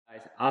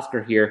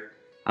Oscar here.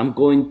 I'm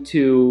going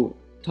to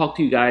talk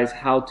to you guys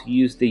how to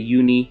use the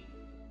Uni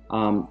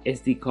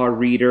SD card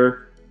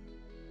reader,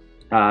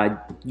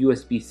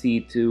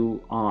 USB-C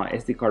to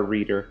SD card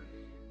reader.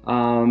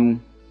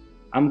 I'm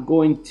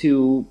going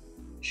to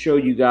show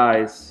you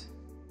guys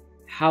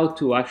how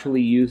to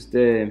actually use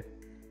the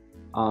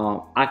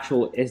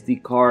actual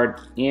SD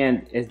card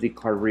and SD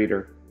card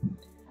reader.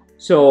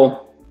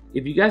 So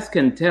if you guys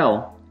can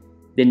tell,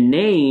 the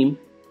name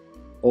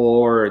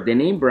or the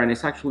name brand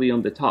is actually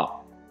on the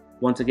top.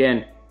 Once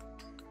again,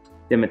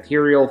 the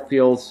material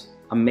feels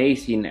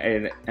amazing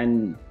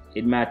and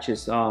it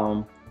matches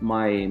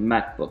my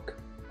MacBook.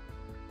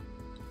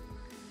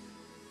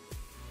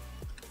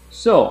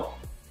 So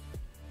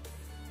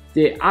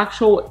the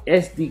actual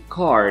SD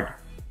card,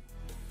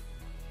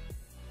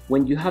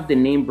 when you have the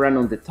name brand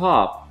on the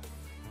top,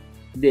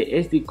 the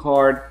SD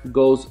card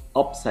goes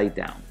upside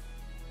down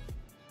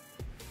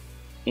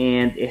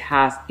and it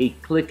has a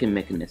clicking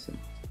mechanism.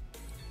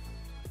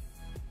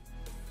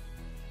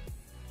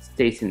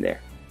 Stays in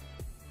there.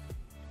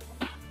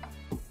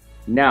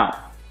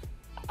 Now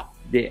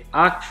the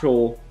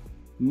actual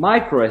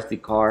micro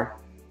SD card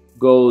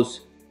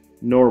goes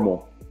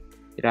normal.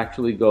 It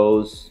actually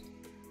goes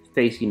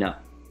facing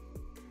up.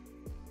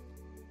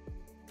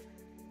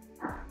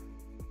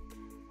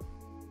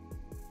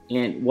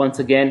 And once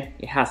again,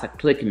 it has a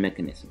clicking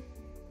mechanism.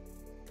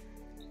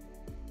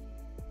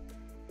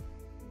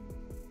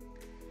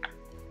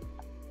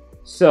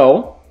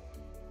 So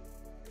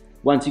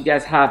once you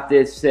guys have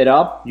this set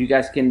up, you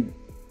guys can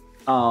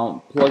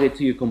plug it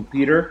to your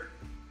computer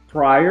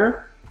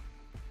prior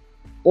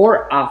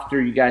or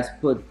after you guys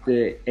put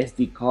the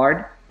SD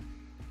card,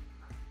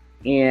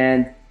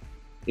 and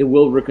it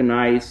will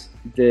recognize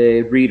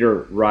the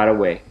reader right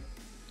away.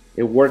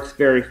 It works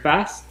very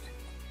fast.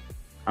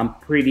 I'm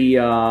pretty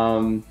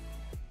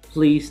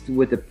pleased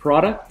with the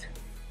product.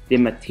 The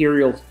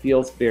material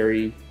feels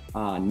very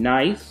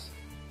nice.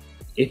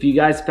 If you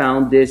guys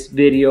found this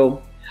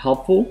video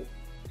helpful,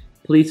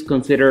 please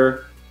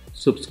consider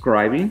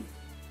subscribing.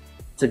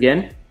 Once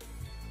again,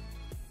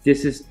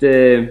 this is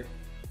the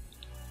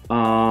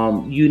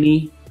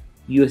Uni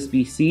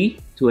USB-C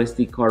to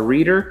SD card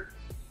reader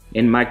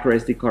and micro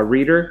SD card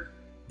reader.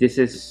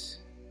 This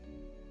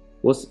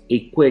was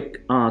a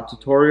quick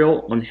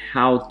tutorial on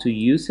how to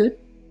use it.